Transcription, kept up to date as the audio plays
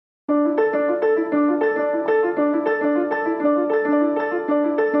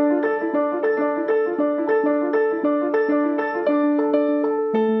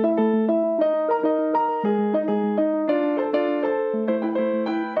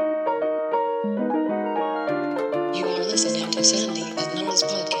Sandy at Nora's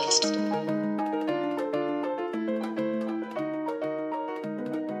podcast.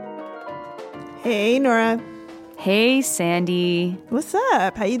 Hey, Nora. Hey, Sandy. What's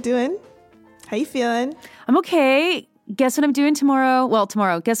up? How you doing? How you feeling? I'm okay. Guess what I'm doing tomorrow? Well,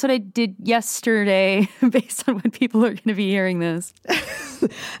 tomorrow. Guess what I did yesterday based on when people are going to be hearing this?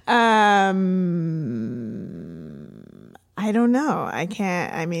 I don't know.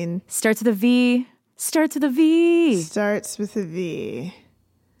 Starts with a V. Starts with a V. Starts with a V.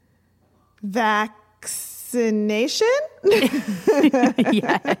 Vaccination? Yes.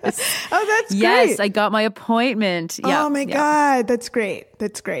 Oh, that's great. Yes, I got my appointment. Yeah, oh my yeah. God. That's great.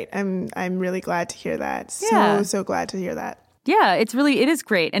 That's great. I'm really glad to hear that. Yeah. So glad to hear that. Yeah, it is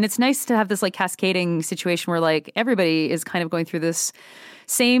great. And it's nice to have this like cascading situation where like everybody is kind of going through this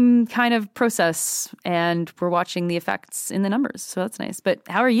same kind of process and we're watching the effects in the numbers. So that's nice. But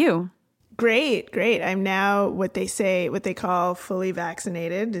how are you? Great. I'm now what they call fully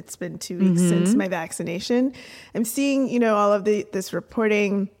vaccinated. It's been 2 weeks since my vaccination. I'm seeing, all of this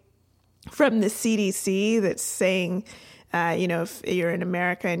reporting from the CDC that's saying, if you're in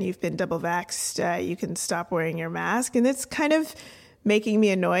America and you've been double vaxxed, you can stop wearing your mask. And it's kind of making me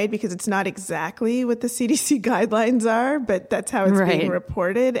annoyed because it's not exactly what the CDC guidelines are, but that's how it's being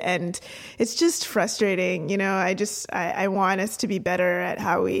reported. And it's just frustrating. I want us to be better at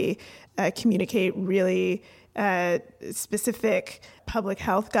how we communicate really specific public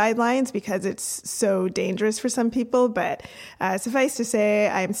health guidelines because it's so dangerous for some people. But suffice to say,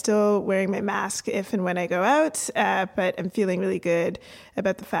 I'm still wearing my mask if and when I go out, but I'm feeling really good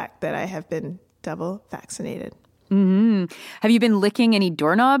about the fact that I have been double vaccinated. Mm-hmm. Have you been licking any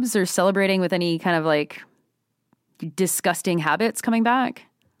doorknobs or celebrating with any kind of like disgusting habits coming back?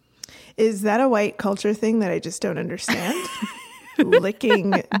 Is that a white culture thing that I just don't understand?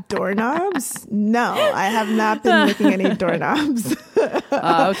 Licking doorknobs? No, I have not been licking any doorknobs.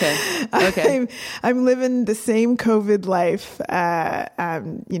 Okay. I'm living the same COVID life,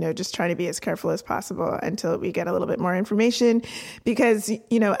 just trying to be as careful as possible until we get a little bit more information because,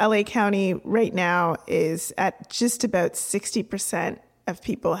 LA County right now is at just about 60% of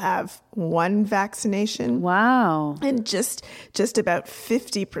people have one vaccination. Wow. And just about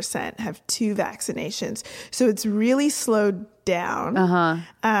 50% have two vaccinations. So it's really slowed down,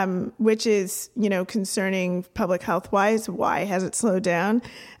 which is, concerning public health wise. Why has it slowed down?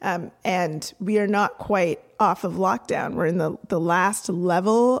 And we are not quite off of lockdown. We're in the last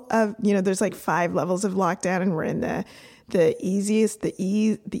level of, there's like 5 levels of lockdown and we're in the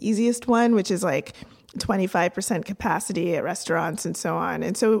easiest one, which is like 25% capacity at restaurants and so on.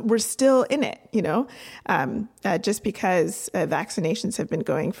 And so we're still in it, just because vaccinations have been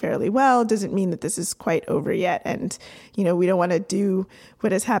going fairly well doesn't mean that this is quite over yet. And, we don't want to do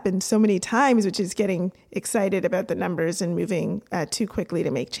what has happened so many times, which is getting excited about the numbers and moving too quickly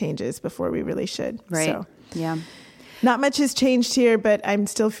to make changes before we really should. Right. So, yeah. Not much has changed here, but I'm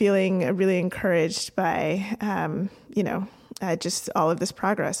still feeling really encouraged by, just all of this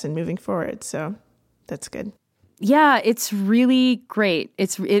progress and moving forward. So that's good. Yeah, it's really great.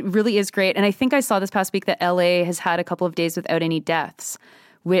 It really is great. And I think I saw this past week that LA has had a couple of days without any deaths,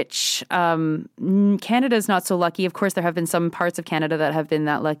 which Canada is not so lucky. Of course, there have been some parts of Canada that have been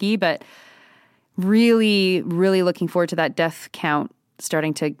that lucky, but really, really looking forward to that death count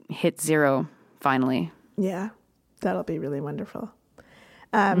starting to hit 0 finally. Yeah, that'll be really wonderful.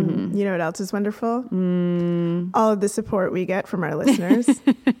 You know what else is wonderful? All of the support we get from our listeners.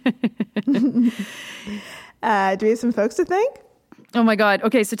 Do we have some folks to thank? Oh my God.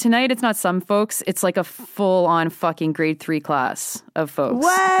 Okay, so tonight it's not some folks. It's like a full-on fucking grade 3 class of folks.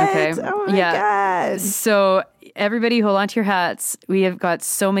 What? Okay? Oh my God. So everybody hold on to your hats. We have got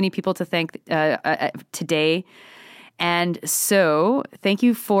so many people to thank today. And so thank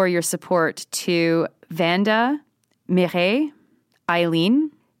you for your support to Vanda, Mireille,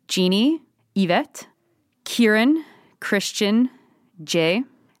 Eileen, Jeannie, Yvette, Kieran, Christian, Jay,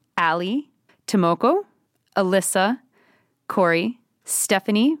 Ali, Tomoko, Alyssa, Corey,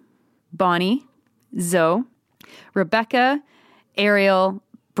 Stephanie, Bonnie, Zoe, Rebecca, Ariel,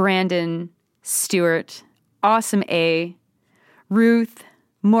 Brandon, Stuart, Awesome A, Ruth,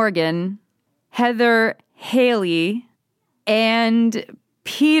 Morgan, Heather, Haley, and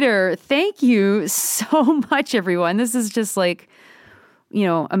Peter. Thank you so much, everyone. This is just like,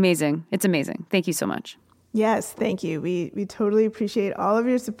 amazing. It's amazing. Thank you so much. Yes, thank you. We totally appreciate all of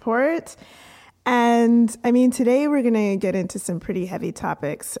your support. And today we're going to get into some pretty heavy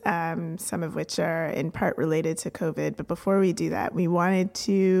topics, some of which are in part related to COVID. But before we do that, we wanted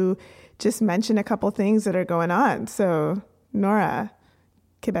to just mention a couple things that are going on. So, Nora,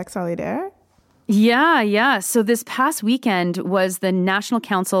 Quebec Solidaire? Yeah. So this past weekend was the National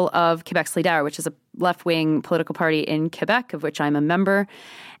Council of Quebec Solidaire, which is a left-wing political party in Quebec, of which I'm a member.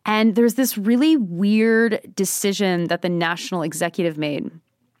 And there's this really weird decision that the National Executive made.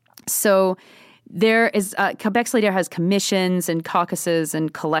 So there is Quebec Solidaire has commissions and caucuses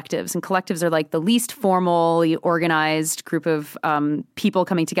and collectives. And collectives are like the least formally organized group of people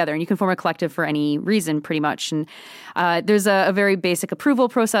coming together. And you can form a collective for any reason, pretty much. And there's a very basic approval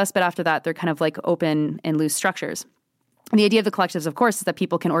process. But after that, they're kind of like open and loose structures. And the idea of the collectives, of course, is that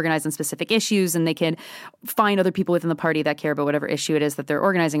people can organize on specific issues and they can find other people within the party that care about whatever issue it is that they're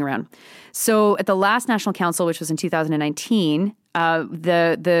organizing around. So at the last National Council, which was in 2019,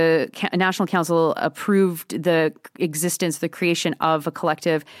 the National Council approved the existence, the creation of a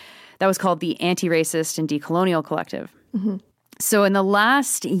collective that was called the Anti-Racist and Decolonial Collective. Mm-hmm. So in the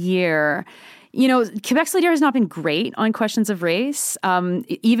last year, Quebec Solidaire has not been great on questions of race.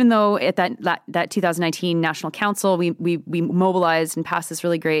 Even though at that 2019 National Council, we mobilized and passed this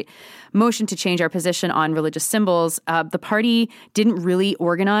really great motion to change our position on religious symbols, the party didn't really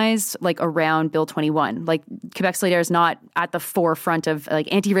organize like around Bill 21. Like Quebec Solidaire is not at the forefront of like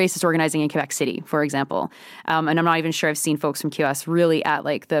anti-racist organizing in Quebec City, for example. And I'm not even sure I've seen folks from QS really at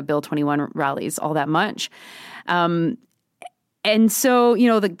like the Bill 21 rallies all that much. And so,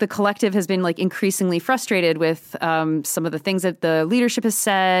 the collective has been like increasingly frustrated with some of the things that the leadership has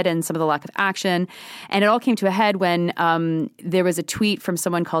said and some of the lack of action. And it all came to a head when there was a tweet from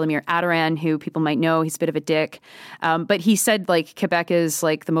someone called Amir Attaran, who people might know. He's a bit of a dick. But he said like Quebec is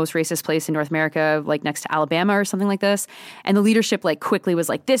like the most racist place in North America, like next to Alabama or something like this. And the leadership like quickly was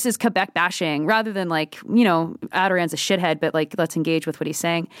like, this is Quebec bashing, rather than like, Attaran's a shithead, but like, let's engage with what he's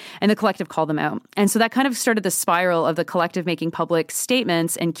saying. And the collective called them out. And so that kind of started the spiral of the collective making public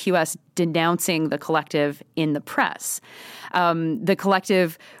statements and QS denouncing the collective in the press. The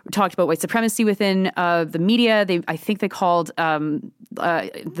collective talked about white supremacy within the media. I think they called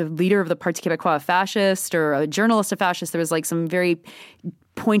the leader of the Parti Québécois a fascist or a journalist a fascist. There was like some very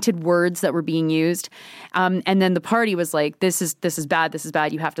pointed words that were being used. And then the party was like, this is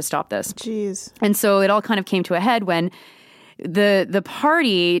bad, you have to stop this. Jeez. And so it all kind of came to a head when the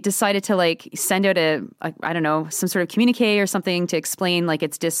party decided to like send out some sort of communique or something to explain like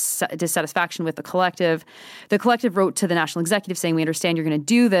its dissatisfaction with the collective. The collective wrote to the National Executive saying, we understand you're going to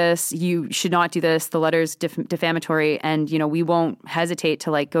do this. You should not do this. The letter's defamatory, and we won't hesitate to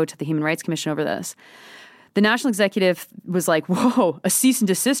like go to the Human Rights Commission over this. The National Executive was like, whoa, a cease and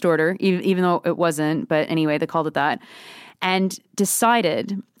desist order, even though it wasn't. But anyway, they called it that, and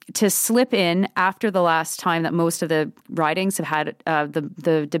decided to slip in after the last time that most of the ridings have had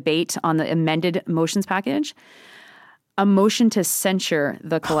the debate on the amended motions package, a motion to censure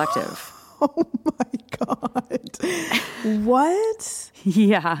the collective. Oh my God. What?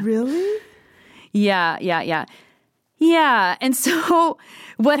 Yeah. Really? Yeah. And so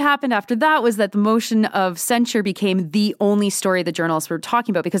what happened after that was that the motion of censure became the only story the journalists were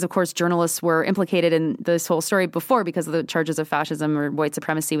talking about, because, of course, journalists were implicated in this whole story before because of the charges of fascism or white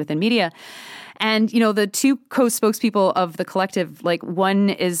supremacy within media. And, the two co-spokespeople of the collective, like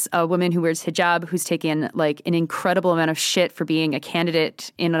one is a woman who wears hijab, who's taken like an incredible amount of shit for being a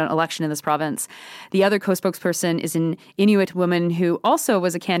candidate in an election in this province. The other co-spokesperson is an Inuit woman who also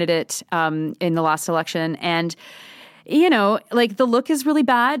was a candidate in the last election. And like the look is really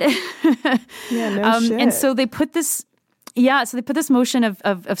bad. Yeah, no shit. And so they put this, motion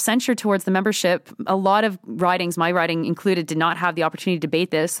of censure towards the membership. A lot of ridings, my riding included, did not have the opportunity to debate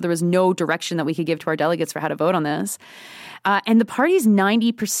this. So there was no direction that we could give to our delegates for how to vote on this. And the party's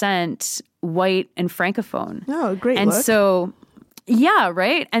 90% white and francophone. Oh, great and look. So... Yeah,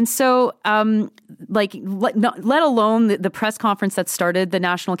 right. And so, let alone the press conference that started the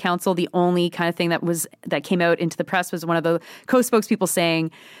National Council, the only kind of thing that came out into the press was one of the co-spokespeople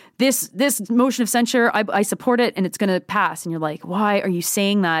saying, this motion of censure, I support it and it's going to pass. And you're like, why are you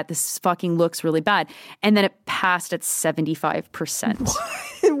saying that? This fucking looks really bad. And then it passed at 75%.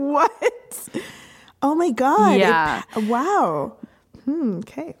 What? Oh my God. Yeah. Wow.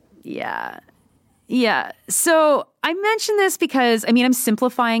 Okay. Yeah. So I mention this because, I'm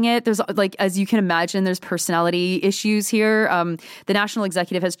simplifying it. There's like, as you can imagine, there's personality issues here. The National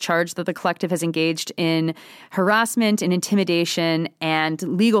Executive has charged that the collective has engaged in harassment and intimidation and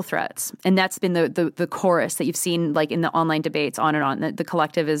legal threats. And that's been the chorus that you've seen like in the online debates on and on. The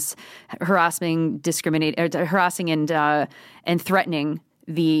collective is harassing and threatening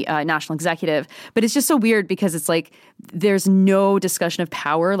the National Executive. But it's just so weird because it's like there's no discussion of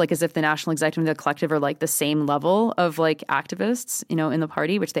power, like as if the National Executive and the collective are like the same level of like activists, in the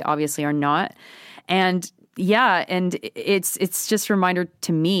party, which they obviously are not. And Yeah, and it's just a reminder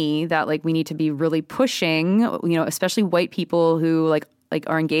to me that like we need to be really pushing, especially white people who like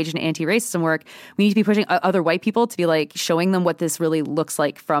are engaged in anti-racism work. We need to be pushing other white people to be like showing them what this really looks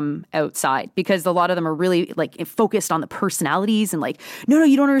like from outside, because a lot of them are really like focused on the personalities and like, no,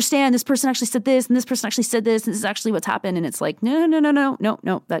 you don't understand. This person actually said this and this person actually said this and this is actually what's happened. And it's like, no.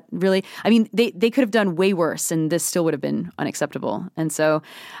 That really, I mean, they could have done way worse and this still would have been unacceptable. And so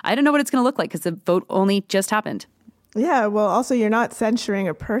I don't know what it's going to look like because the vote only just happened. Yeah, well, also you're not censuring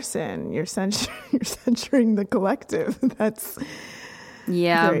a person. You're censuring the collective. That's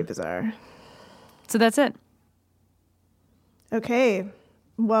very bizarre. So that's it. Okay.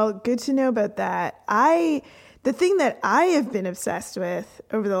 Well, good to know about that. The thing that I have been obsessed with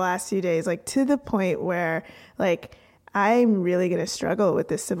over the last few days, like to the point where like I'm really going to struggle with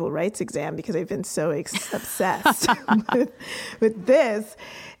this civil rights exam because I've been so obsessed with this,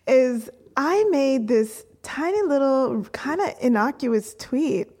 is I made this tiny little kind of innocuous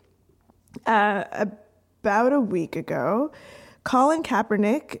tweet about a week ago. Colin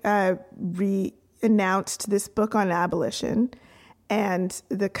Kaepernick announced this book on abolition, and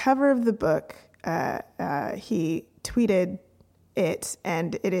the cover of the book, he tweeted it,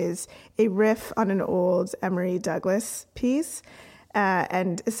 and it is a riff on an old Emory Douglas piece.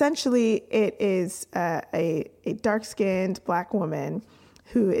 And essentially it is a dark-skinned Black woman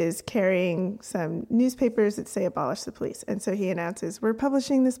who is carrying some newspapers that say abolish the police. And so he announces, we're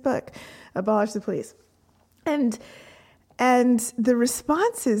publishing this book, Abolish the Police. And the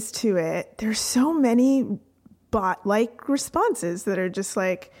responses to it, there's so many bot-like responses that are just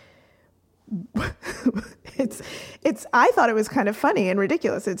like, I thought it was kind of funny and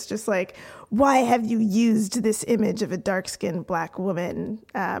ridiculous. It's just like, why have you used this image of a dark-skinned Black woman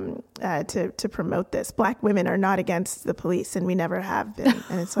to promote this? Black women are not against the police, and we never have been.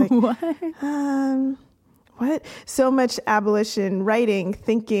 And it's like, what? So much abolition writing,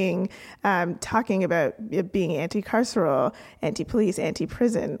 thinking, talking about it being anti-carceral, anti-police,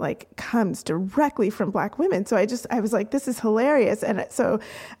 anti-prison, like comes directly from Black women. So I was like, this is hilarious. And so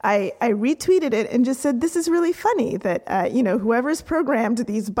I retweeted it and just said, this is really funny that, whoever's programmed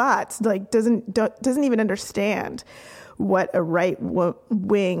these bots, like doesn't even understand what a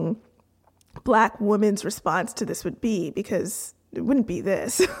right-wing Black woman's response to this would be, because it wouldn't be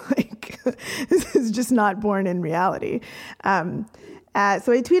this. Like, this is just not born in reality. So I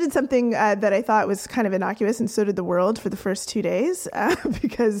tweeted something that I thought was kind of innocuous, and so did the world for the first 2 days,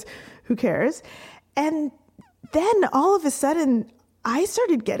 because who cares? And then all of a sudden, I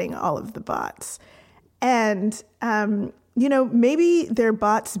started getting all of the bots. And, maybe they're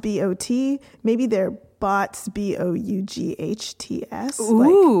bots, B-O-T, maybe they're bots, B-O-U-G-H-T-S.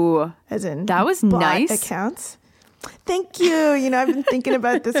 Ooh, like, as in that was bot nice. Accounts. Thank you. I've been thinking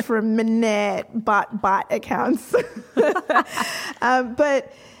about this for a minute. Bot accounts.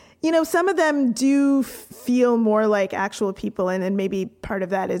 But, some of them do feel more like actual people. And then maybe part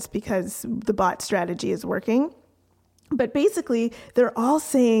of that is because the bot strategy is working. But basically, they're all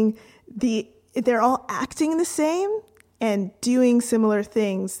saying they're all acting the same and doing similar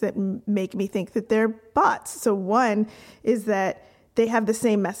things that make me think that they're bots. So one is that they have the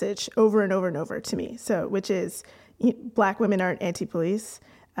same message over and over and over to me. So, which is, Black women aren't anti-police.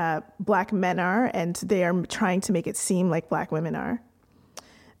 Black men are, and they are trying to make it seem like Black women are.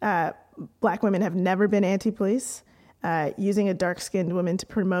 Black women have never been anti-police. Using a dark-skinned woman to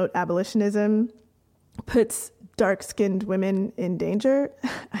promote abolitionism puts dark-skinned women in danger.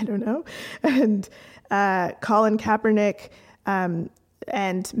 I don't know. And Colin Kaepernick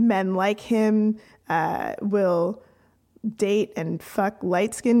and men like him will date and fuck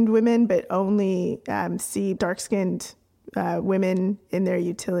light-skinned women, but only see dark-skinned women in their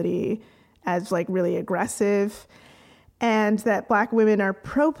utility as like really aggressive, and that Black women are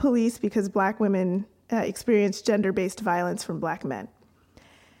pro-police because Black women experience gender-based violence from Black men.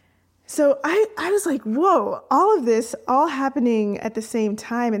 So I was like, whoa, all of this all happening at the same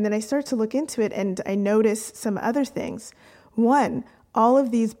time. And then I start to look into it and I notice some other things. One, all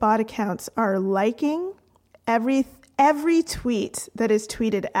of these bot accounts are liking every tweet that is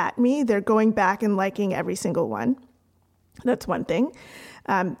tweeted at me. They're going back and liking every single one. That's one thing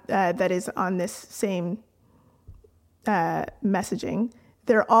that is on this same messaging.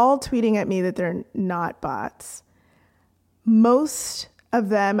 They're all tweeting at me that they're not bots. Most of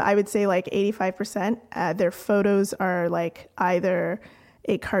them, I would say like 85%, their photos are like either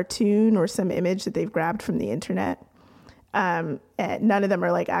a cartoon or some image that they've grabbed from the internet. And none of them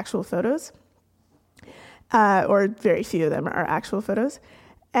are like actual photos. Or very few of them are actual photos.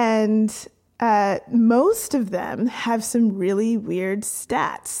 And most of them have some really weird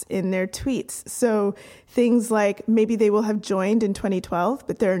stats in their tweets. So things like maybe they will have joined in 2012,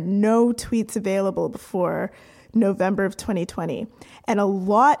 but there are no tweets available before November of 2020. And a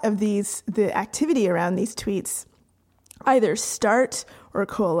lot of the activity around these tweets either start or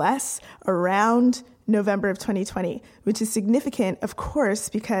coalesce around November of 2020, which is significant, of course,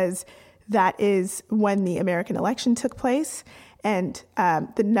 because that is when the American election took place. And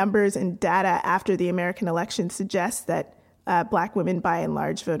the numbers and data after the American election suggest that Black women, by and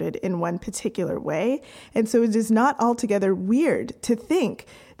large, voted in one particular way. And so it is not altogether weird to think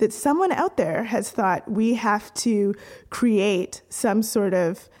that someone out there has thought we have to create some sort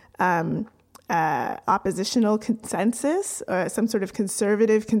of oppositional consensus, some sort of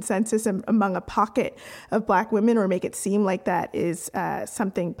conservative consensus among a pocket of Black women, or make it seem like that is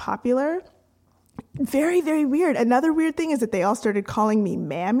something popular. Very, very weird. Another weird thing is that they all started calling me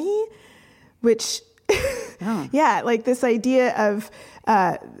Mammy, which, yeah, like this idea of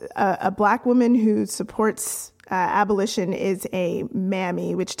a Black woman who supports abolition is a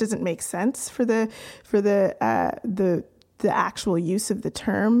mammy, which doesn't make sense for the actual use of the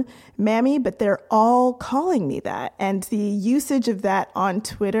term mammy, but they're all calling me that. And the usage of that on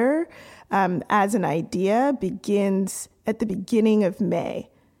Twitter as an idea begins at the beginning of May.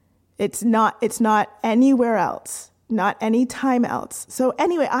 It's not anywhere else, not any time else. So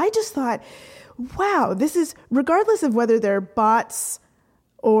anyway, I just thought, wow, this is, regardless of whether they're bots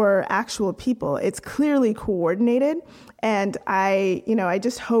or actual people, it's clearly coordinated. And I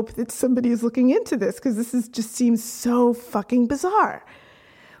just hope that somebody is looking into this, because just seems so fucking bizarre.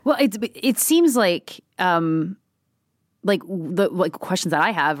 Well, it seems like the questions that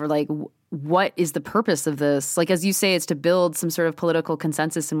I have are like, what is the purpose of this? Like, as you say, it's to build some sort of political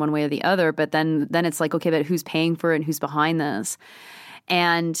consensus in one way or the other. But then it's like, okay, but who's paying for it and who's behind this?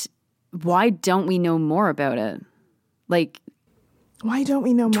 And why don't we know more about it? Like, why don't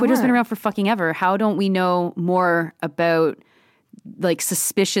we know more? Twitter's been around for fucking ever. How don't we know more about like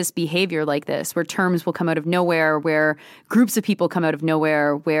suspicious behavior like this, where terms will come out of nowhere, where groups of people come out of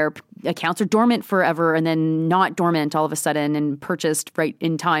nowhere, where accounts are dormant forever and then not dormant all of a sudden and purchased right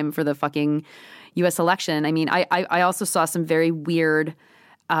in time for the fucking U.S. election? I mean, I also saw some very weird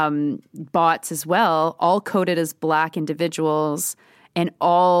bots as well, all coded as Black individuals and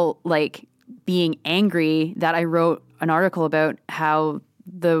all like being angry that I wrote an article about how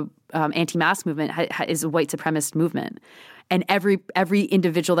the anti-mask movement is a white supremacist movement. And every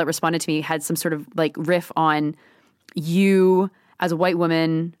individual that responded to me had some sort of like riff on, you as a white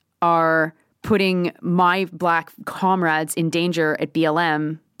woman are putting my Black comrades in danger at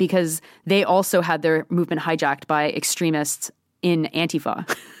BLM because they also had their movement hijacked by extremists in Antifa.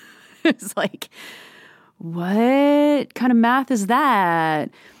 It's like, what kind of math is that?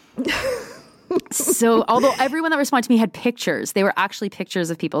 So although everyone that responded to me had pictures, they were actually pictures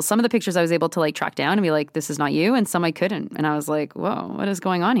of people. Some of the pictures I was able to like track down and be like, this is not you. And some I couldn't. And I was like, whoa, what is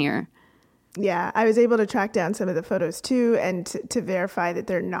going on here? Yeah, I was able to track down some of the photos too, and to verify that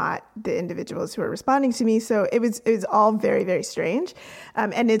they're not the individuals who are responding to me. So it was all very, very strange.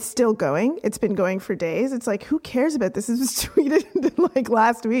 And it's still going. It's been going for days. It's like, who cares about this? This was tweeted like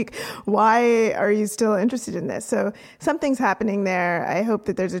last week. Why are you still interested in this? So something's happening there. I hope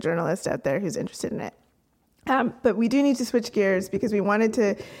that there's a journalist out there who's interested in it. But we do need to switch gears, because we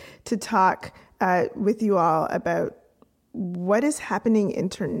wanted to talk with you all about what is happening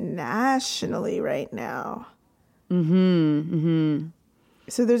internationally right now. So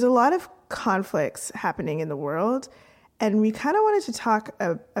there's a lot of conflicts happening in the world, and we kind of wanted to talk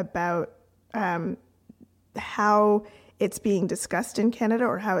about how it's being discussed in Canada,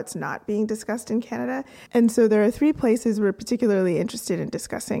 or how it's not being discussed in Canada. And so there are 3 places we're particularly interested in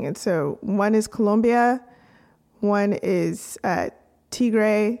discussing. And so one is Colombia, one is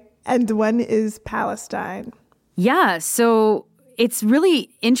Tigray, and one is Palestine. Yeah, so it's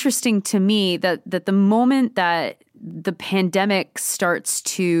really interesting to me that the moment that the pandemic starts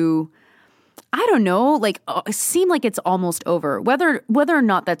to, I don't know, like seem like it's almost over. Whether or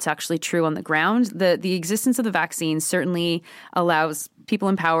not that's actually true on the ground, the existence of the vaccine certainly allows people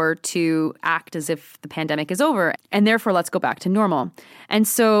in power to act as if the pandemic is over, and therefore let's go back to normal. And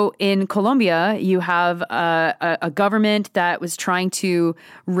so in Colombia, you have a government that was trying to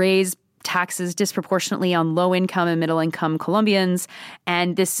raise taxes disproportionately on low-income and middle-income Colombians,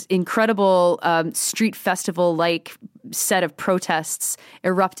 and this incredible street festival-like set of protests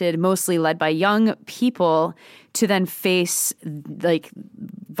erupted, mostly led by young people, to then face like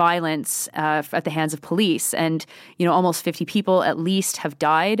violence at the hands of police. And, almost 50 people at least have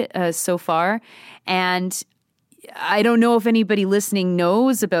died so far. And I don't know if anybody listening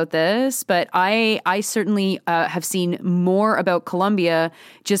knows about this, but I certainly have seen more about Colombia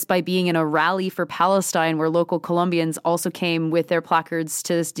just by being in a rally for Palestine, where local Colombians also came with their placards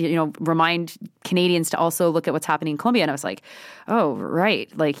to, remind Canadians to also look at what's happening in Colombia. And I was like, oh,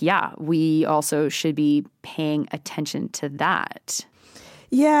 right. Like, yeah, we also should be paying attention to that.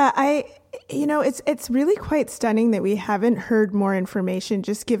 Yeah, it's really quite stunning that we haven't heard more information,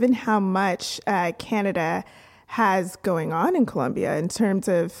 just given how much Canada has going on in Colombia in terms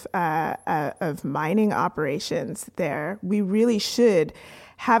of mining operations there. We really should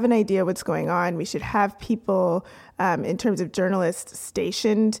have an idea what's going on. We should have people, in terms of journalists,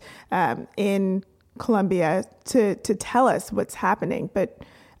 stationed in Colombia to tell us what's happening. But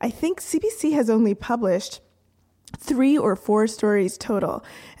I think CBC has only published 3 or 4 stories total.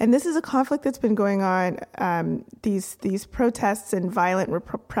 And this is a conflict that's been going on. These protests and violent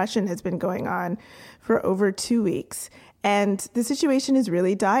repression has been going on for over 2 weeks. And the situation is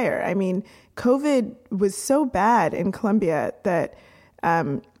really dire. I mean, COVID was so bad in Colombia that,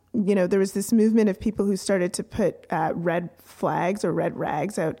 there was this movement of people who started to put red flags or red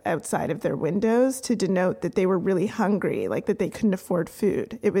rags outside of their windows to denote that they were really hungry, like that they couldn't afford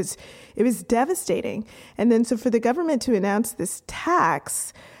food. It was devastating. And then so for the government to announce this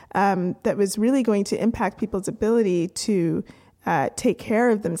tax that was really going to impact people's ability to take care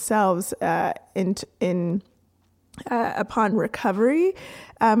of themselves upon recovery,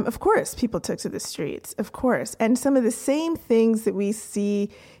 of course, people took to the streets, of course. And some of the same things that we see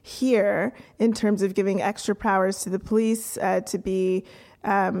here in terms of giving extra powers to the police to be,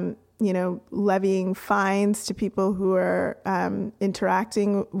 levying fines to people who are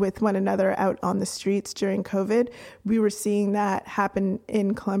interacting with one another out on the streets during COVID. We were seeing that happen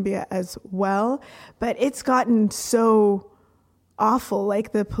in Colombia as well. But it's gotten so awful.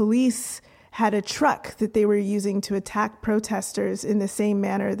 Like the police had a truck that they were using to attack protesters in the same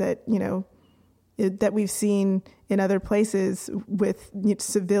manner that, that we've seen in other places with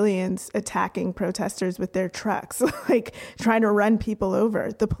civilians attacking protesters with their trucks, like trying to run people over.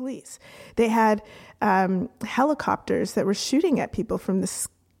 The police, they had helicopters that were shooting at people from the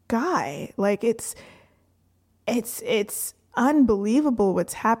sky. Like it's unbelievable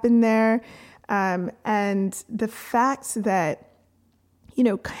what's happened there. And the fact that,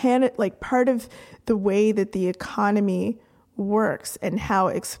 part of the way that the economy works and how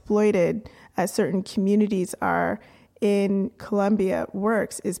exploited certain communities are in Colombia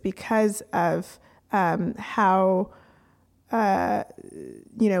works is because of how,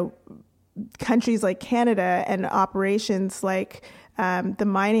 countries like Canada and operations like the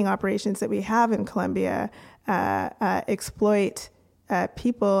mining operations that we have in Colombia exploit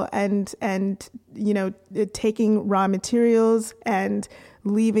people and taking raw materials and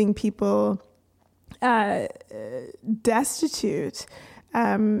leaving people destitute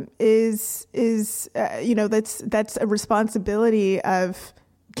is that's a responsibility of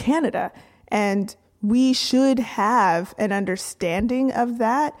Canada, and we should have an understanding of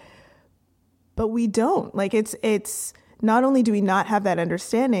that, but we don't. Like it's not only do we not have that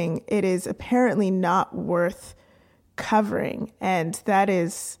understanding, it is apparently not worth covering, and that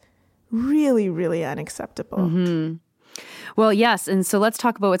is really, really unacceptable. Mm-hmm. Well, yes. And so let's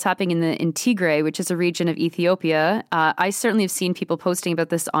talk about what's happening in Tigray, which is a region of Ethiopia. I certainly have seen people posting about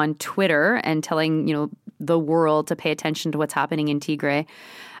this on Twitter and telling, the world to pay attention to what's happening in Tigray.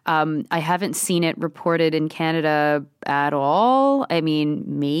 I haven't seen it reported in Canada at all. I mean,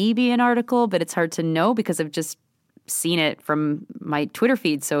 maybe an article, but it's hard to know because I've just seen it from my Twitter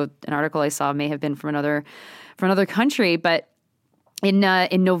feed. So an article I saw may have been from another country, but in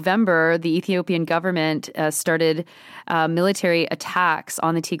November, the Ethiopian government started military attacks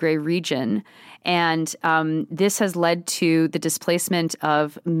on the Tigray region, and this has led to the displacement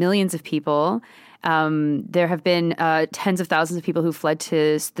of millions of people. There have been tens of thousands of people who fled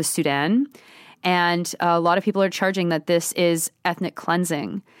to the Sudan, and a lot of people are charging that this is ethnic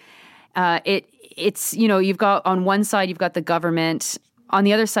cleansing. It's you've got on one side you've got the government. On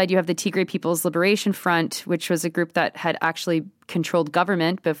the other side, you have the Tigray People's Liberation Front, which was a group that had actually controlled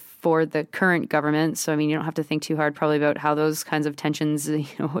government before the current government. So, I mean, you don't have to think too hard probably about how those kinds of tensions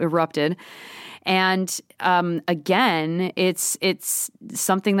erupted. And again, it's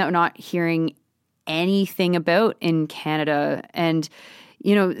something that we're not hearing anything about in Canada. And,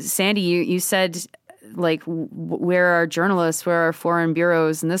 Sandy, you said, like, where are journalists, where are foreign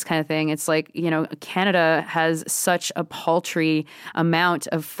bureaus and this kind of thing. It's like, Canada has such a paltry amount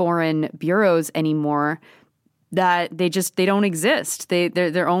of foreign bureaus anymore that they don't exist.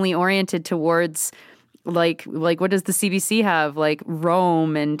 They're only oriented towards Like what does the CBC have? Like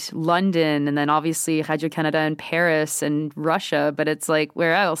Rome and London, and then obviously Radio Canada and Paris and Russia. But it's like,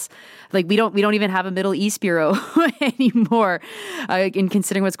 where else? Like we don't even have a Middle East bureau anymore. In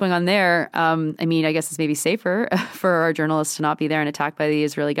considering what's going on there, I mean, I guess it's maybe safer for our journalists to not be there and attacked by the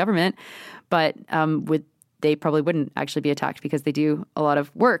Israeli government. But they probably wouldn't actually be attacked because they do a lot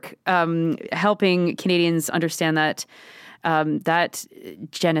of work helping Canadians understand that that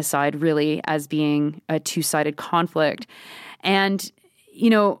genocide really as being a two-sided conflict. And,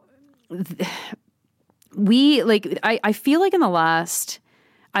 you know, I feel like in the last,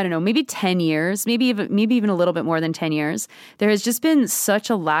 I don't know, maybe 10 years, maybe even a little bit more than 10 years, there has just been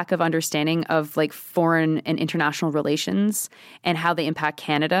such a lack of understanding of like foreign and international relations and how they impact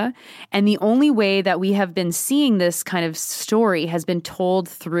Canada. And the only way that we have been seeing this kind of story has been told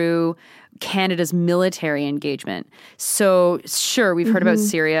through Canada's military engagement. So sure, we've heard about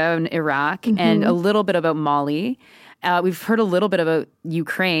Syria and Iraq and a little bit about Mali. We've heard a little bit about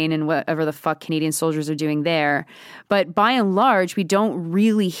Ukraine and whatever the fuck Canadian soldiers are doing there. But by and large, we don't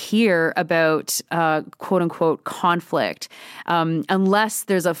really hear about quote unquote conflict unless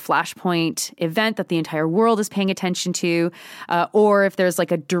there's a flashpoint event that the entire world is paying attention to, or if there's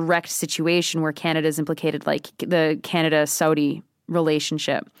like a direct situation where Canada is implicated, like the Canada-Saudi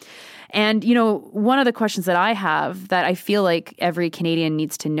relationship. And, you know, one of the questions that I have that I feel like every Canadian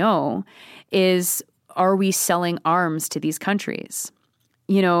needs to know is, are we selling arms to these countries?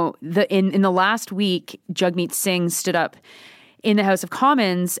 You know, in the last week, Jagmeet Singh stood up in the House of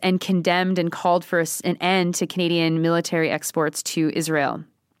Commons and condemned and called for an end to Canadian military exports to Israel,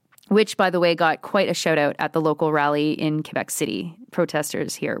 which, by the way, got quite a shout out at the local rally in Quebec City.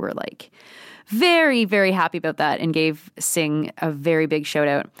 Protesters here were like very, very happy about that and gave Singh a very big shout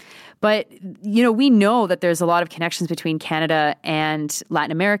out. But, you know, we know that there's a lot of connections between Canada and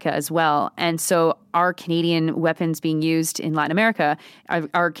Latin America as well. And so are Canadian weapons being used in Latin America?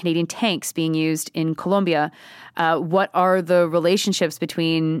 Are Canadian tanks being used in Colombia? What are the relationships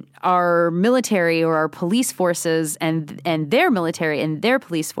between our military or our police forces and their military and their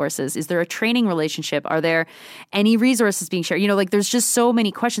police forces? Is there a training relationship? Are there any resources being shared? You know, like there's just so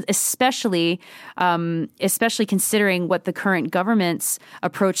many questions, especially considering what the current government's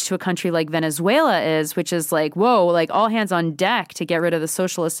approach to a country like Venezuela is, which is like, whoa, like all hands on deck to get rid of the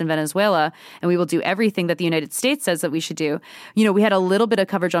socialists in Venezuela, and we will do everything that the United States says that we should do. You know, we had a little bit of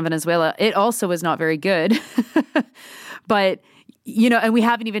coverage on Venezuela. It also was not very good. But, you know, and we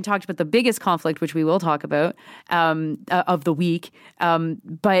haven't even talked about the biggest conflict, which we will talk about, of the week.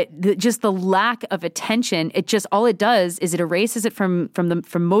 But just the lack of attention, all it does is it erases it from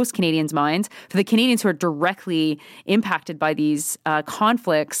most Canadians' minds. For the Canadians who are directly impacted by these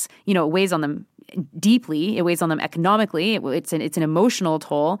conflicts, you know, it weighs on them deeply. It weighs on them economically. It's an emotional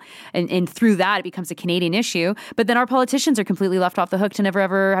toll. And through that, it becomes a Canadian issue. But then our politicians are completely left off the hook to never,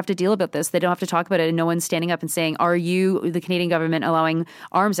 ever have to deal about this. They don't have to talk about it. And no one's standing up and saying, are you, the Canadian government, allowing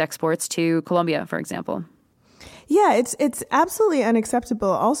arms exports to Colombia, for example? Yeah, it's absolutely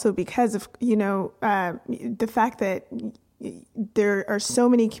unacceptable also because of, you know, the fact that there are so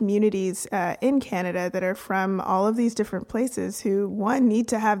many communities in Canada that are from all of these different places who, one, need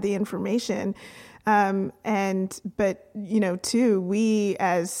to have the information. But, you know, two, we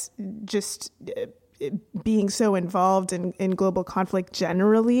as just being so involved in global conflict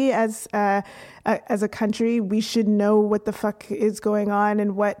generally as a country, we should know what the fuck is going on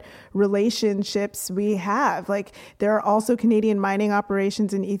and what relationships we have. Like, there are also Canadian mining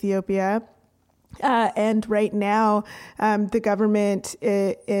operations in Ethiopia. And right now, the government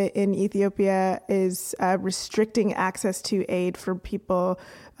in Ethiopia is restricting access to aid for people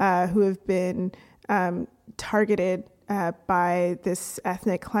who have been targeted by this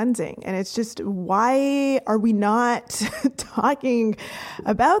ethnic cleansing. And it's just, why are we not talking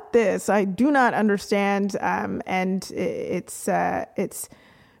about this? I do not understand. And it's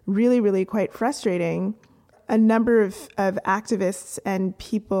really, really quite frustrating. A number of activists and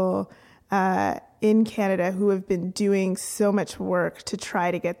people in Canada who have been doing so much work to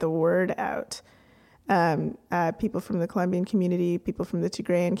try to get the word out. People from the Colombian community, people from the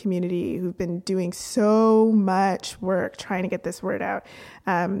Tigrayan community who've been doing so much work trying to get this word out.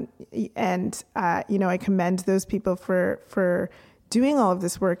 You know, I commend those people for doing all of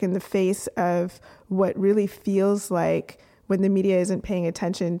this work in the face of what really feels like, when the media isn't paying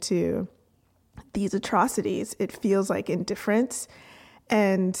attention to these atrocities, it feels like indifference.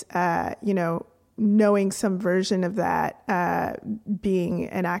 And, you know, knowing some version of that, being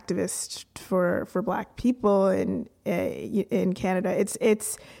an activist for Black people in Canada,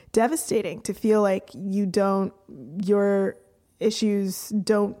 it's devastating to feel like your issues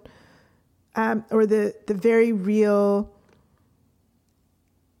don't or the very real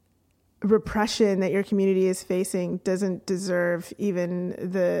repression that your community is facing doesn't deserve even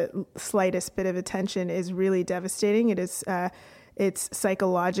the slightest bit of attention is really devastating. It is, it's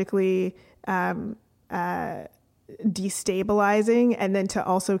psychologically destabilizing. And then to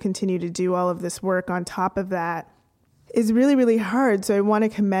also continue to do all of this work on top of that is really, really hard. So I want to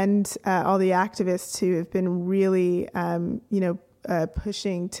commend all the activists who have been really,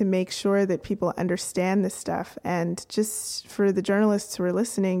 pushing to make sure that people understand this stuff, and just for the journalists who are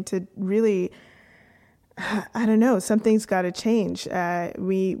listening to really, I don't know, something's got to change.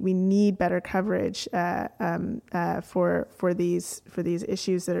 We need better coverage for these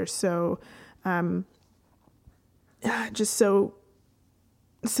issues that are so just so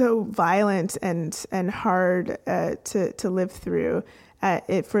violent and hard to live through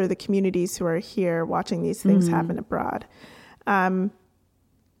for the communities who are here watching these things happen abroad.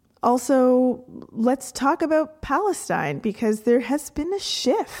 Also, let's talk about Palestine, because there has been a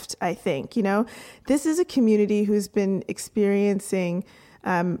shift, I think. This is a community who's been experiencing,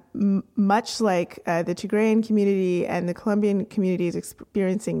 much like the Tigrayan community and the Colombian community is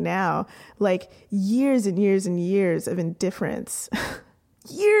experiencing now, like years and years and years of indifference.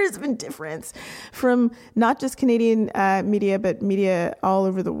 Years of indifference from not just Canadian media, but media all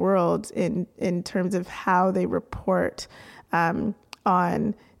over the world in terms of how they report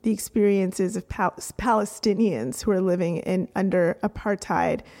on the experiences of Palestinians who are living under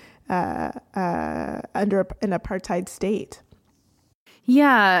apartheid, under an apartheid state.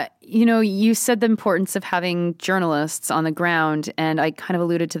 Yeah, you said the importance of having journalists on the ground, and I kind of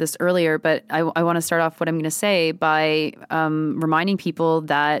alluded to this earlier, but I want to start off what I'm going to say by reminding people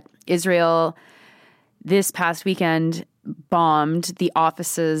that Israel this past weekend bombed the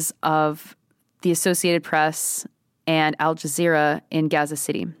offices of the Associated Press and Al Jazeera in Gaza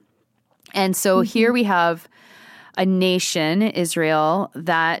City. And so here we have a nation, Israel,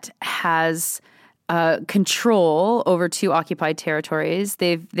 that has control over 2 occupied territories.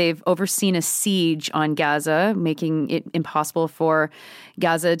 They've overseen a siege on Gaza, making it impossible for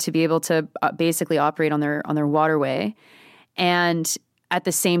Gaza to be able to basically operate on their waterway. And at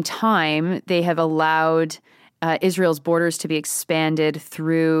the same time, they have allowed Israel's borders to be expanded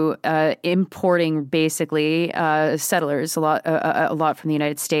through importing basically settlers, a lot from the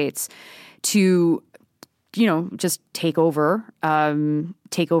United States, to just take over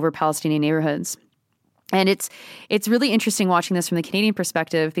Palestinian neighborhoods. And it's really interesting watching this from the Canadian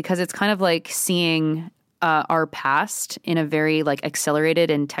perspective, because it's kind of like seeing our past in a very accelerated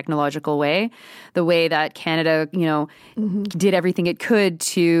and technological way. The way that Canada, did everything it could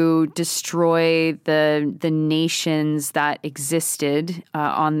to destroy the nations that existed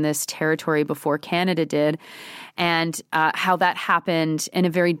on this territory before Canada did, and how that happened in a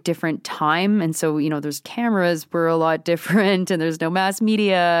very different time. And so, there's cameras were a lot different, and there's no mass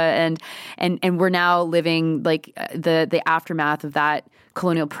media, and we're now living the aftermath of that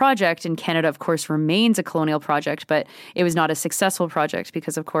colonial project. And Canada, of course, remains a colonial project, but it was not a successful project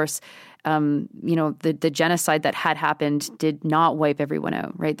because, of course, the genocide that had happened did not wipe everyone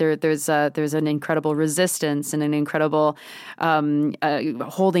out, right? There's an incredible resistance and an incredible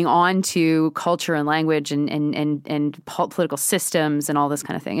holding on to culture and language and political systems and all this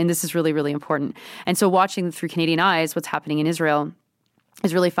kind of thing. And this is really, really important. And so watching through Canadian eyes what's happening in Israel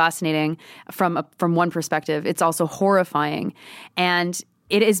is really fascinating from one perspective. It's also horrifying, and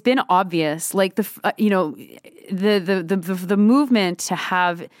it has been obvious, the movement to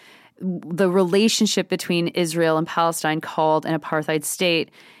have the relationship between Israel and Palestine called an apartheid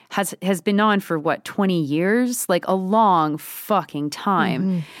state has been on for 20 years, a long fucking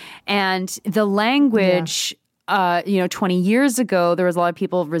time, and the language. 20 years ago, there was a lot of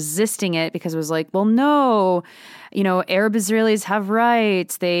people resisting it because it was no, Arab Israelis have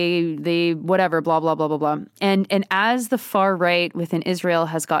rights. They whatever, blah, blah, blah, blah, blah. And as the far right within Israel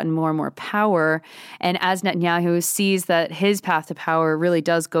has gotten more and more power, and as Netanyahu sees that his path to power really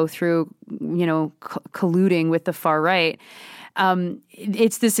does go through, colluding with the far right,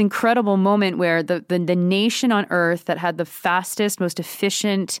 it's this incredible moment where the nation on earth that had the fastest, most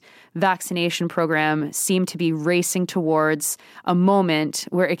efficient vaccination program seemed to be racing towards a moment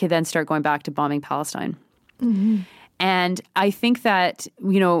where it could then start going back to bombing Palestine. And I think that,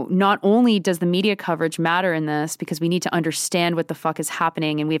 not only does the media coverage matter in this, because we need to understand what the fuck is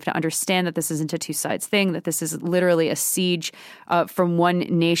happening, and we have to understand that this isn't a two sides thing, that this is literally a siege from one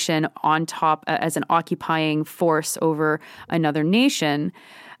nation on top as an occupying force over another nation.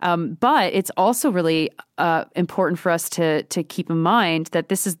 But it's also really important for us to keep in mind that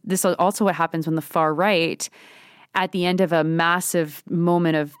this is also what happens when the far right, at the end of a massive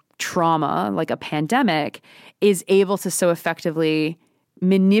moment of trauma, like a pandemic, is able to so effectively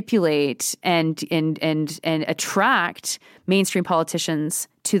manipulate and attract mainstream politicians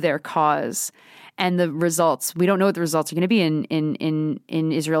to their cause. And the results, we don't know what the results are going to be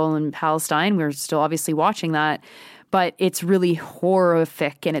in Israel and Palestine. We're still obviously watching that, but it's really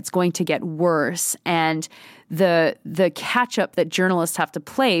horrific and it's going to get worse. And the catch up that journalists have to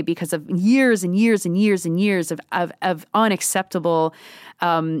play because of years and years and years and years of unacceptable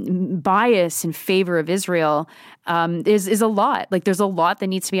bias in favor of Israel is a lot. Like, there's a lot that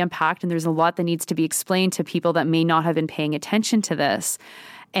needs to be unpacked, and there's a lot that needs to be explained to people that may not have been paying attention to this.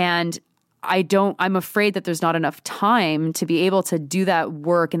 And I'm afraid that there's not enough time to be able to do that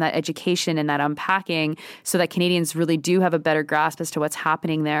work and that education and that unpacking so that Canadians really do have a better grasp as to what's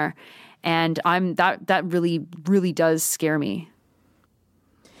happening there. And that really, really does scare me.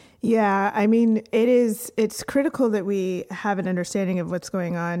 Yeah, I mean, it's critical that we have an understanding of what's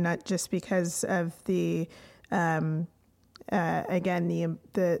going on, not just because of the again,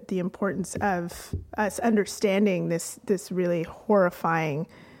 the importance of us understanding this really horrifying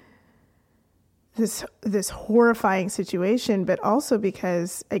this horrifying situation, but also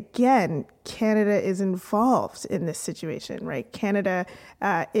because, again, Canada is involved in this situation, right? Canada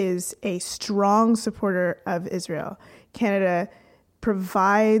is a strong supporter of Israel. Canada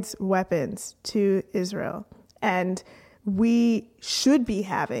provides weapons to Israel, and we should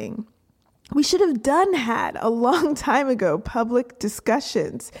have had a long time ago public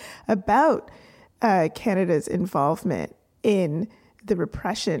discussions about Canada's involvement in the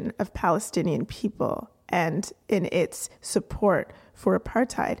repression of Palestinian people and in its support for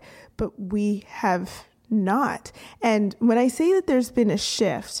apartheid, but we have not. And when I say that there's been a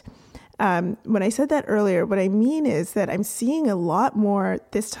shift, when I said that earlier, what I mean is that I'm seeing a lot more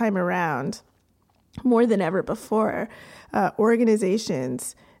this time around, more than ever before,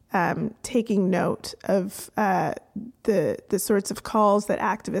 organizations taking note of the sorts of calls that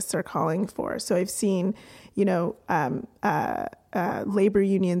activists are calling for. So I've seen, labor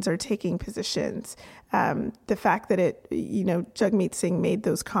unions are taking positions. The fact that Jagmeet Singh made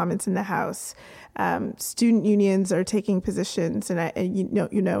those comments in the House. Student unions are taking positions, and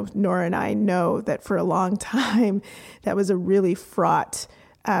Nora and I know that for a long time that was a really fraught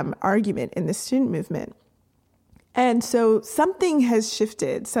argument in the student movement. And so something has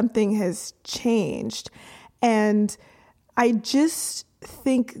shifted, something has changed, and I just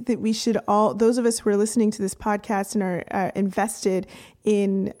think that we should all, those of us who are listening to this podcast and are invested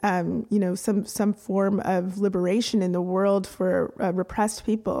in, some form of liberation in the world for repressed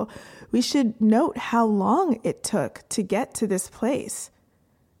people, we should note how long it took to get to this place.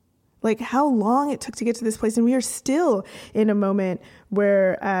 Like how long it took to get to this place. And we are still in a moment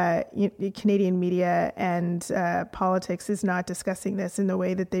where Canadian media and politics is not discussing this in the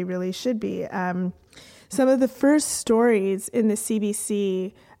way that they really should be. Some of the first stories in the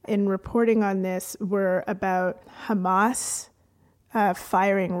CBC in reporting on this were about Hamas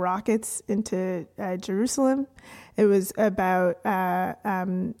firing rockets into Jerusalem. It was about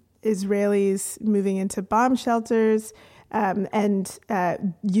Israelis moving into bomb shelters and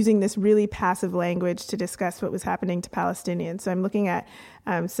using this really passive language to discuss what was happening to Palestinians. So I'm looking at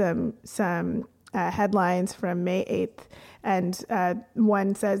some headlines from May 8th. And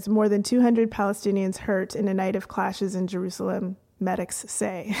one says, more than 200 Palestinians hurt in a night of clashes in Jerusalem, medics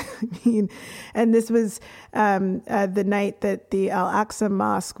say. And this was the night that the Al-Aqsa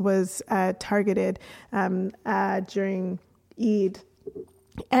Mosque was targeted during Eid.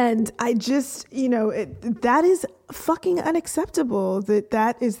 And I just, that is fucking unacceptable,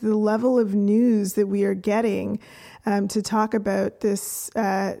 that is the level of news that we are getting to talk about this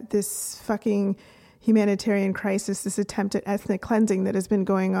fucking humanitarian crisis, this attempt at ethnic cleansing that has been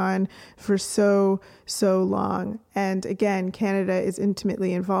going on for so long. And again, Canada is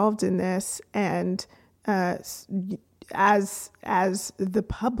intimately involved in this. And as the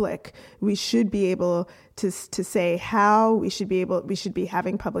public, we should be able to say how we should be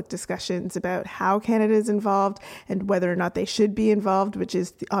having public discussions about how Canada is involved and whether or not they should be involved, which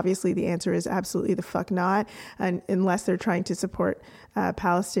is obviously the answer is absolutely the fuck not, and unless they're trying to support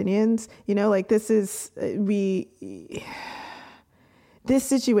Palestinians. This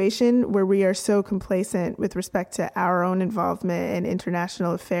situation where we are so complacent with respect to our own involvement in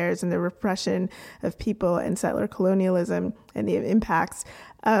international affairs and the repression of people and settler colonialism and the impacts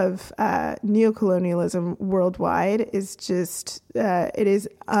of neocolonialism worldwide is just, it is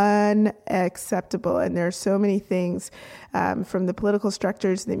unacceptable. And there are so many things from the political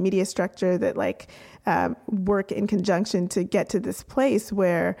structures, the media structure that work in conjunction to get to this place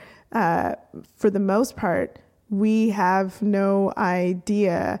where, for the most part, we have no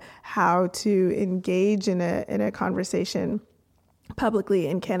idea how to engage in a conversation publicly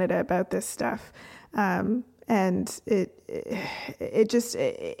in Canada about this stuff. And the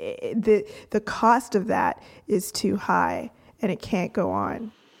cost of that is too high, and it can't go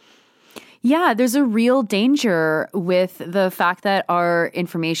on. Yeah, there's a real danger with the fact that our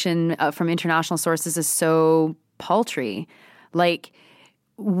information from international sources is so paltry. Like,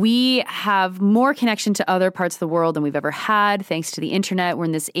 we have more connection to other parts of the world than we've ever had, thanks to the internet. We're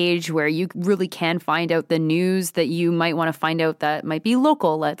in this age where you really can find out the news that you might want to find out that might be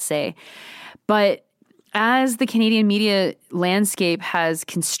local, let's say. But as the Canadian media landscape has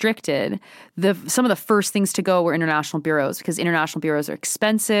constricted, some of the first things to go were international bureaus, because international bureaus are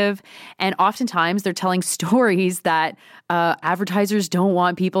expensive, and oftentimes they're telling stories that advertisers don't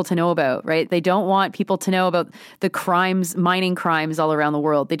want people to know about, right? They don't want people to know about the crimes, mining crimes all around the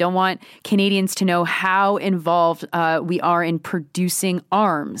world. They don't want Canadians to know how involved we are in producing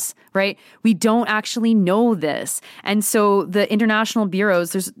arms, right? We don't actually know this. And so the international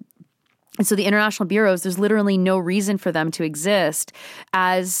bureaus, there's literally no reason for them to exist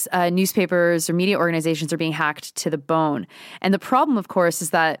as newspapers or media organizations are being hacked to the bone. And the problem, of course, is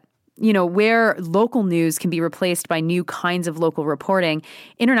that, you know, where local news can be replaced by new kinds of local reporting,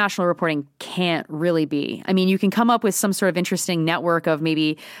 international reporting can't really be. I mean, you can come up with some sort of interesting network of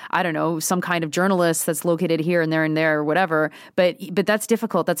maybe, I don't know, some kind of journalist that's located here and there or whatever, but that's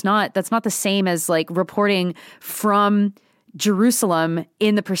difficult. That's not the same as like reporting from Jerusalem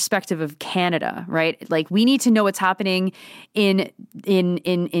in the perspective of Canada, right? Like, we need to know what's happening in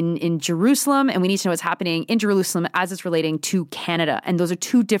Jerusalem, and we need to know what's happening in Jerusalem as it's relating to Canada. And those are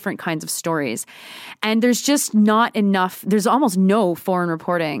two different kinds of stories. And there's just not enough, there's almost no foreign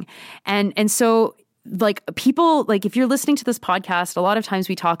reporting. And so, like, people, like, if you're listening to this podcast, a lot of times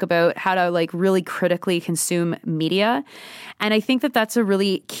we talk about how to like really critically consume media. And I think that that's a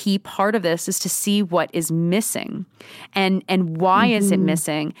really key part of this, is to see what is missing and why is it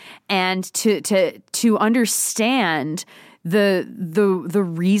missing, and to understand the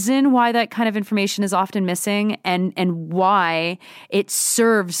reason why that kind of information is often missing, and why it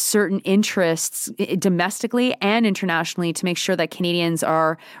serves certain interests domestically and internationally to make sure that Canadians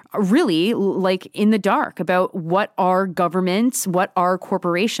are really like in the dark about what our governments, what our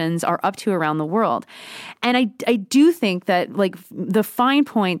corporations are up to around the world. And I do think that like the fine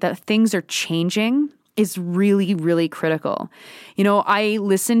point that things are changing is really, really critical. You know, I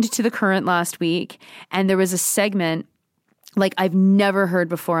listened to The Current last week, and there was a segment like I've never heard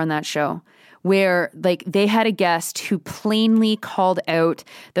before on that show, where like they had a guest who plainly called out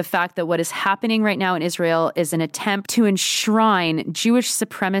the fact that what is happening right now in Israel is an attempt to enshrine Jewish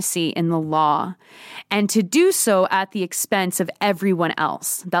supremacy in the law, and to do so at the expense of everyone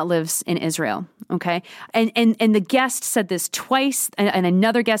else that lives in Israel. Okay. And the guest said this twice, and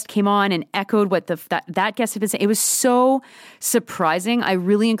another guest came on and echoed what that guest had been saying. It was so surprising. I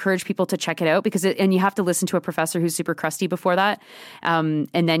really encourage people to check it out, because and you have to listen to a professor who's super crusty before that. And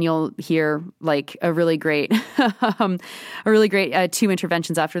then you'll hear like a really great two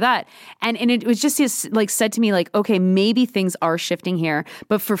interventions after that. And it was just like said to me like, okay, maybe things are shifting here,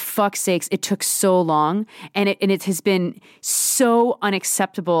 but for fuck's sakes, it took so long, and it has been so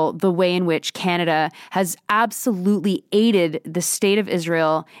unacceptable the way in which Canada has absolutely aided the state of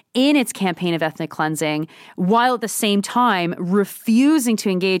Israel in its campaign of ethnic cleansing, while at the same time refusing to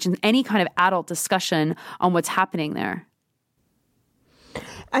engage in any kind of adult discussion on what's happening there.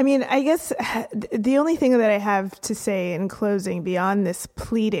 I mean, I guess the only thing that I have to say in closing, beyond this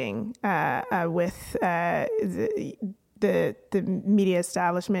pleading with the media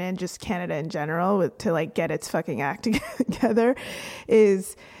establishment and just Canada in general to like get its fucking act together,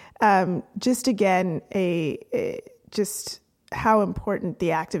 is just again just how important the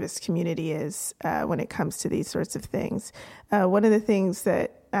activist community is when it comes to these sorts of things. One of the things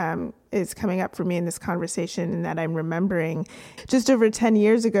that is coming up for me in this conversation, and that I'm remembering just over 10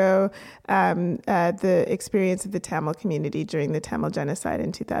 years ago, the experience of the Tamil community during the Tamil genocide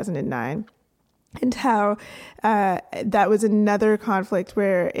in 2009, and how that was another conflict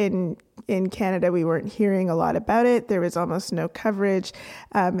where in Canada we weren't hearing a lot about it. There was almost no coverage,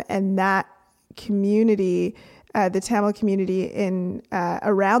 and that community, the Tamil community in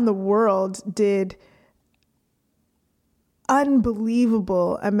around the world, did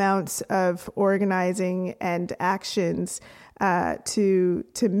unbelievable amounts of organizing and actions to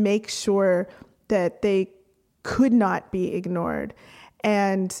make sure that they could not be ignored.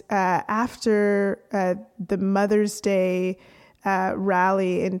 And after the Mother's Day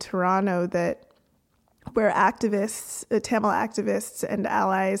rally in Toronto that where activists, Tamil activists and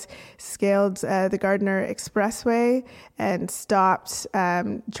allies scaled the Gardiner Expressway and stopped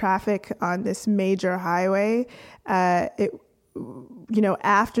traffic on this major highway.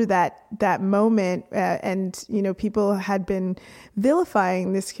 After that moment, and people had been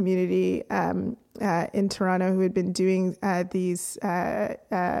vilifying this community in Toronto who had been doing these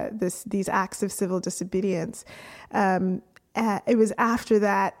acts of civil disobedience. It was after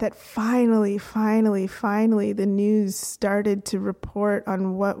that finally, the news started to report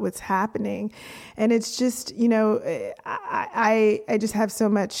on what was happening. And it's just, I just have so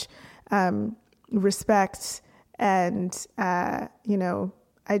much respect, and,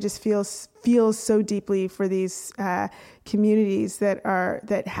 I just feel so deeply for these communities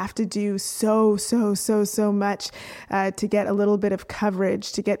that have to do so much to get a little bit of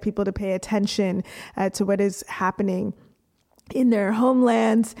coverage, to get people to pay attention to what is happening in their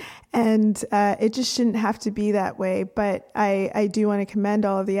homelands. And it just shouldn't have to be that way. But I do want to commend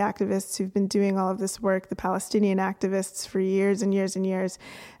all of the activists who've been doing all of this work, the Palestinian activists for years and years and years,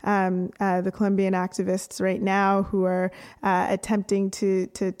 the Colombian activists right now who are attempting to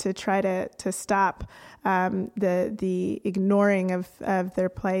try to stop the ignoring of their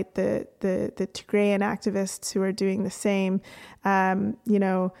plight, the Tigrayan activists who are doing the same.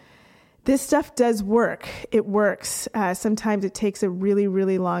 This stuff does work. It works. Sometimes it takes a really,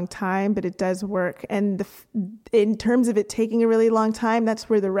 really long time, but it does work. And in terms of it taking a really long time,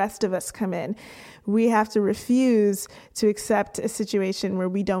 that's where the rest of us come in. We have to refuse to accept a situation where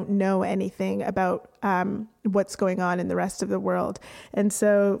we don't know anything about what's going on in the rest of the world. And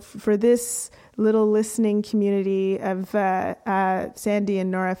so for this little listening community of Sandy and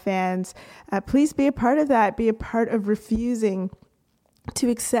Nora fans, please be a part of that. Be a part of refusing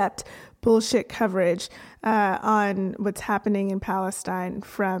to accept bullshit coverage on what's happening in Palestine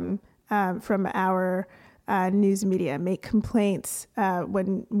from our news media. Make complaints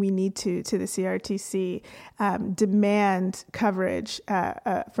when we need to the CRTC. Demand coverage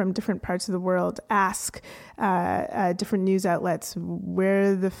from different parts of the world. Ask different news outlets,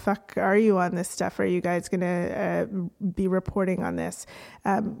 where the fuck are you on this stuff? Are you guys going to be reporting on this?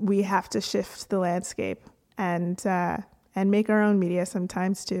 We have to shift the landscape and make our own media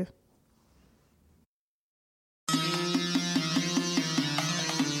sometimes too.